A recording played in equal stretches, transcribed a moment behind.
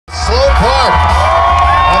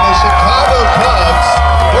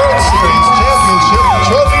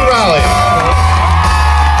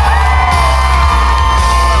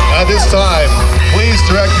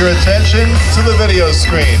reaction to the video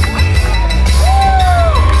screen.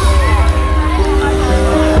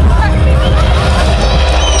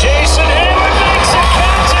 Jason Hayward makes it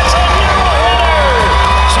count. It's a new winner.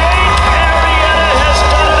 Jake Arrieta has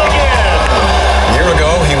done it again. A year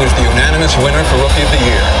ago, he was the unanimous winner for Rookie of the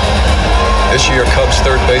Year. This year, Cubs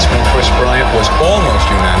third baseman Chris Bryant was almost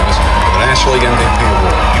unanimous for the National League MVP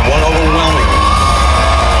award. He won overwhelmingly.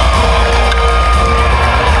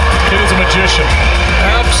 Kid is a magician.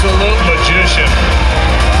 Absolute magician.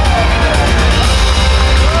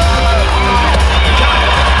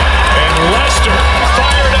 And Lester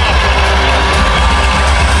fired up.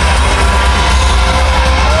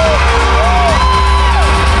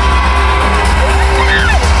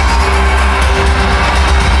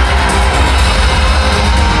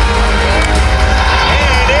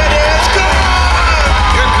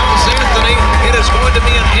 Is going to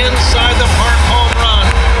be an inside the park home run.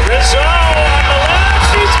 Rizzo on the left,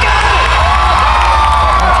 she's got it!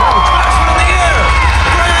 Drives it in the air.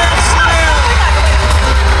 Grand slam.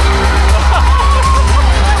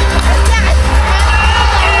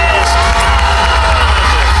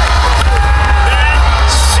 That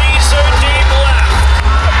Caesar deep left.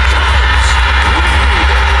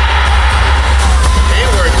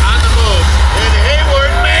 Hayward on the move. And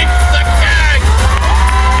Hayward makes the catch.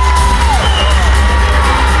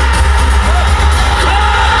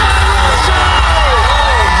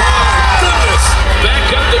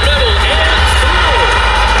 Back up the middle and through.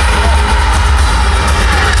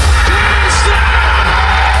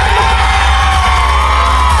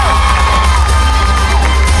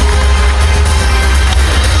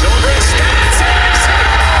 Children stands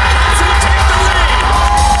here. To take the lead.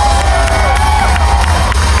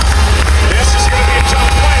 This is going to be a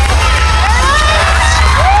tough play.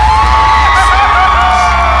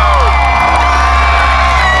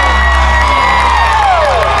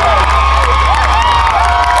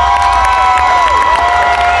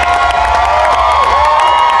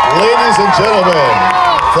 Ladies and gentlemen,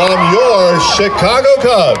 from your Chicago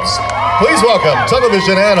Cubs, please welcome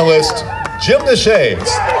television analyst Jim DeShays.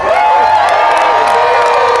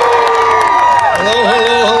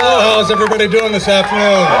 Hello. How's everybody doing this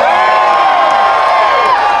afternoon?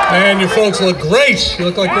 Man, you folks look great. You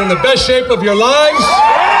look like you're in the best shape of your lives.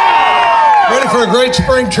 Ready for a great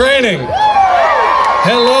spring training.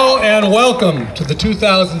 Hello and welcome to the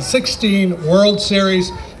 2016 World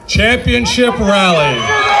Series Championship Rally.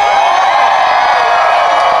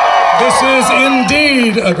 This is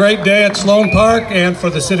indeed a great day at Sloan Park and for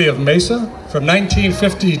the city of Mesa. From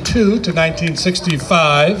 1952 to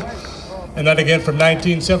 1965, and then again from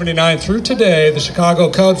 1979 through today, the Chicago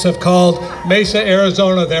Cubs have called Mesa,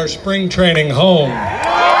 Arizona their spring training home.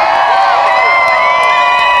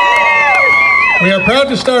 We are proud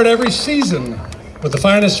to start every season with the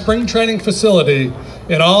finest spring training facility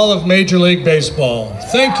in all of Major League Baseball.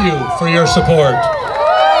 Thank you for your support.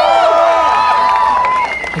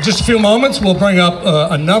 In just a few moments, we'll bring up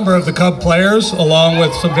a number of the Cub players along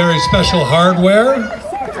with some very special hardware.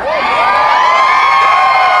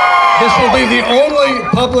 This will be the only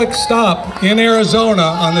public stop in Arizona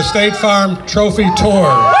on the State Farm Trophy Tour.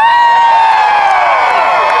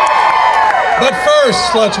 But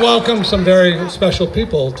first, let's welcome some very special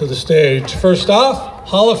people to the stage. First off,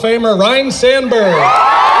 Hall of Famer Ryne Sandberg.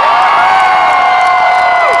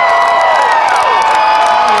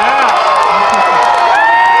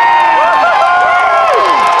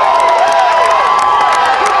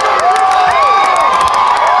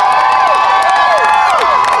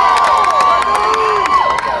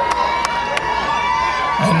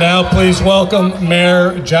 Now please welcome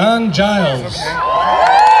Mayor John Giles.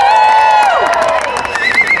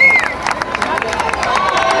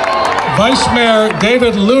 Vice Mayor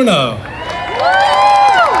David Luna.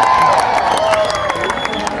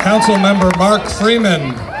 Council Member Mark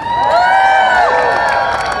Freeman.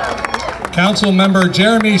 Council Member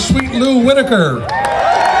Jeremy Sweet Lou Whitaker.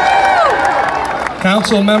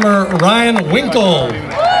 Council Member Ryan Winkle.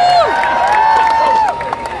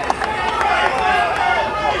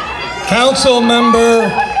 Council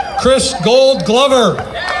Member Chris Gold Glover.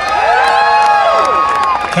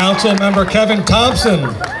 Council Member Kevin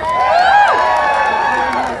Thompson.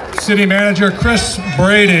 City Manager Chris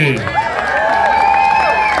Brady.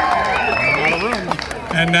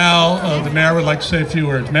 And now the mayor would like to say a few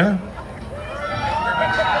words. Mayor?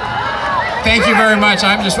 Thank you very much.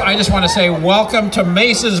 I just want to say welcome to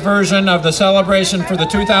Mesa's version of the celebration for the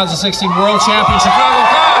 2016 World Champion Chicago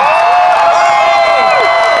Cubs.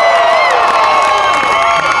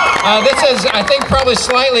 This is, I think, probably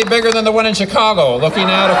slightly bigger than the one in Chicago, looking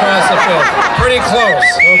out across the field. Pretty close.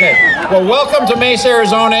 Okay. Well, welcome to Mesa,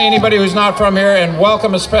 Arizona, anybody who's not from here, and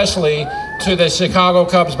welcome especially to the Chicago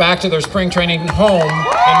Cubs back to their spring training home in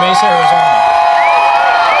Mesa, Arizona.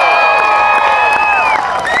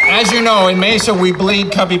 As you know, in Mesa, we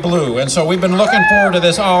bleed Cubby blue, and so we've been looking forward to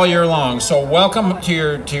this all year long. So welcome to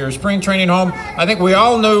your spring training home. I think we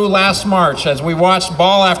all knew last March, as we watched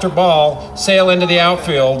ball after ball sail into the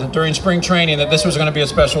outfield during spring training, that this was going to be a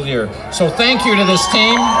special year. So thank you to this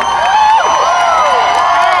team.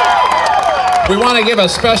 We want to give a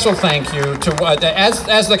special thank you to,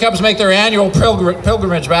 as the Cubs make their annual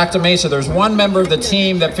pilgrimage back to Mesa, there's one member of the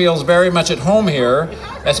team that feels very much at home here,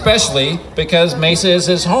 especially because Mesa is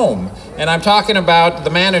his home. And I'm talking about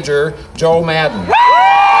the manager, Joe Madden.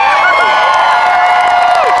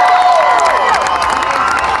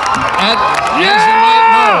 As you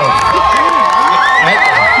might know,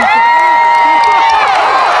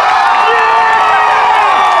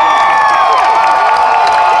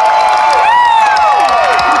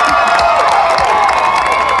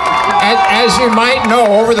 as you might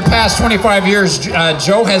know, over the past 25 years,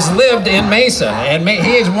 Joe has lived in Mesa, and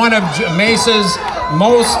he is one of Mesa's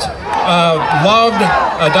most loved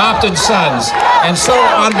adopted sons. And so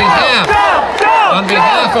on behalf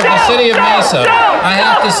of the city of Mesa, I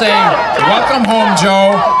have to say, welcome home,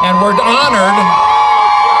 Joe, and we're honored.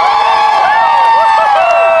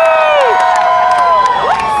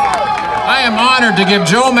 I am honored to give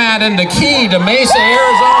Joe Madden the key to Mesa,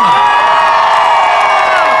 Arizona.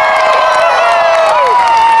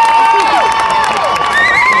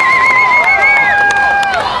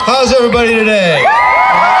 How's everybody today?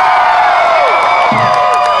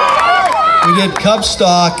 We did Cub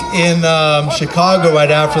stock in Chicago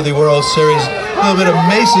right after the World Series. A little bit of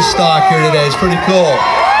Mesa stock here today. It's pretty cool.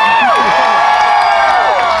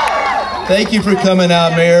 Thank you for coming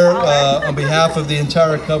out, Mayor. On behalf of the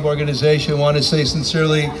entire Cub organization, I want to say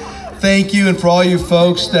sincerely thank you, and for all you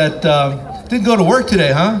folks that didn't go to work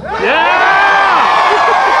today, huh? Yeah!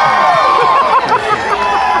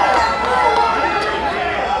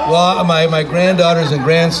 Well, my granddaughters and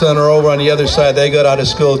grandson are over on the other side. They got out of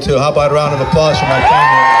school too. How about a round of applause for my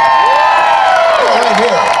family? Oh, right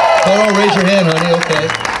here. Hold on, raise your hand, honey. Okay,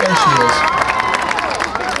 there she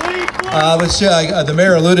is. The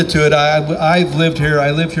mayor alluded to it. I've lived here.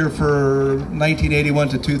 I lived here for 1981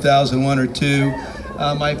 to 2001 or two.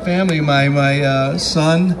 My family, my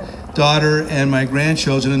son, daughter, and my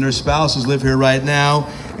grandchildren and their spouses live here right now,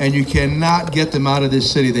 and you cannot get them out of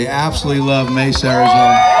this city. They absolutely love Mesa,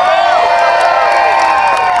 Arizona.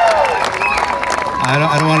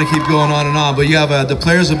 I don't want to keep going on and on, but you have the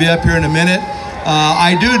players will be up here in a minute.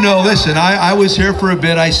 I do know, listen, I was here for a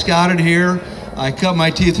bit. I scouted here. I cut my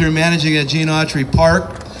teeth here managing at Gene Autry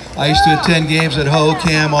Park. I used to attend games at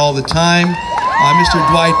Ho-Cam all the time. Mr.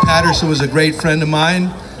 Dwight Patterson was a great friend of mine.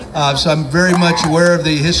 So I'm very much aware of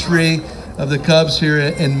the history of the Cubs here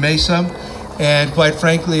in Mesa. And quite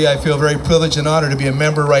frankly, I feel very privileged and honored to be a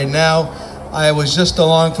member right now. I was just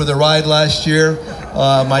along for the ride last year,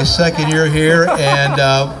 my second year here, and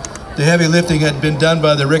the heavy lifting had been done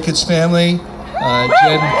by the Ricketts family,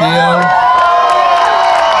 Jed and Theo.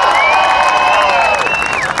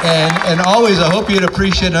 And always, I hope you'd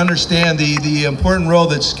appreciate and understand the important role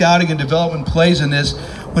that scouting and development plays in this.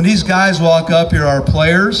 When these guys walk up here, our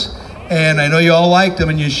players, and I know you all like them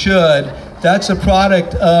and you should, that's a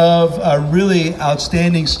product of a really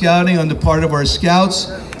outstanding scouting on the part of our scouts,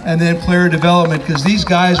 and then player development, because these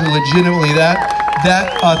guys are legitimately that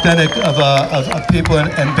authentic of people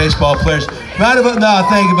and baseball players. Round of no,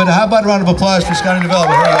 thank you, but how about a round of applause for scouting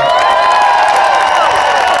development? Here you go.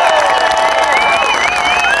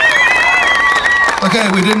 Okay,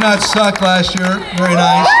 we did not suck last year. Very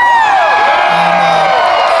nice.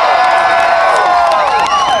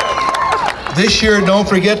 And, this year, don't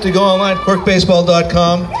forget to go online,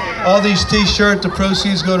 quirkbaseball.com. All these t-shirts, the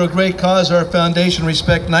proceeds go to a great cause, our foundation,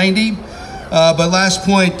 Respect 90. But last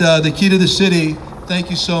point, the key to the city,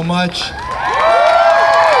 thank you so much.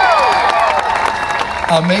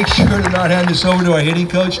 I'll make sure to not hand this over to our hitting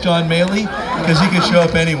coach, John Maley, because he can show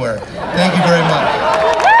up anywhere. Thank you very much.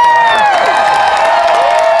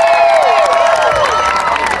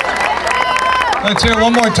 Let's hear it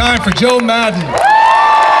one more time for Joe Madden.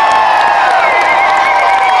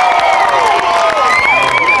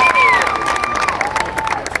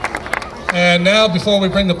 And now, before we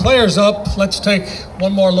bring the players up, let's take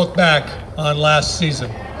one more look back on last season.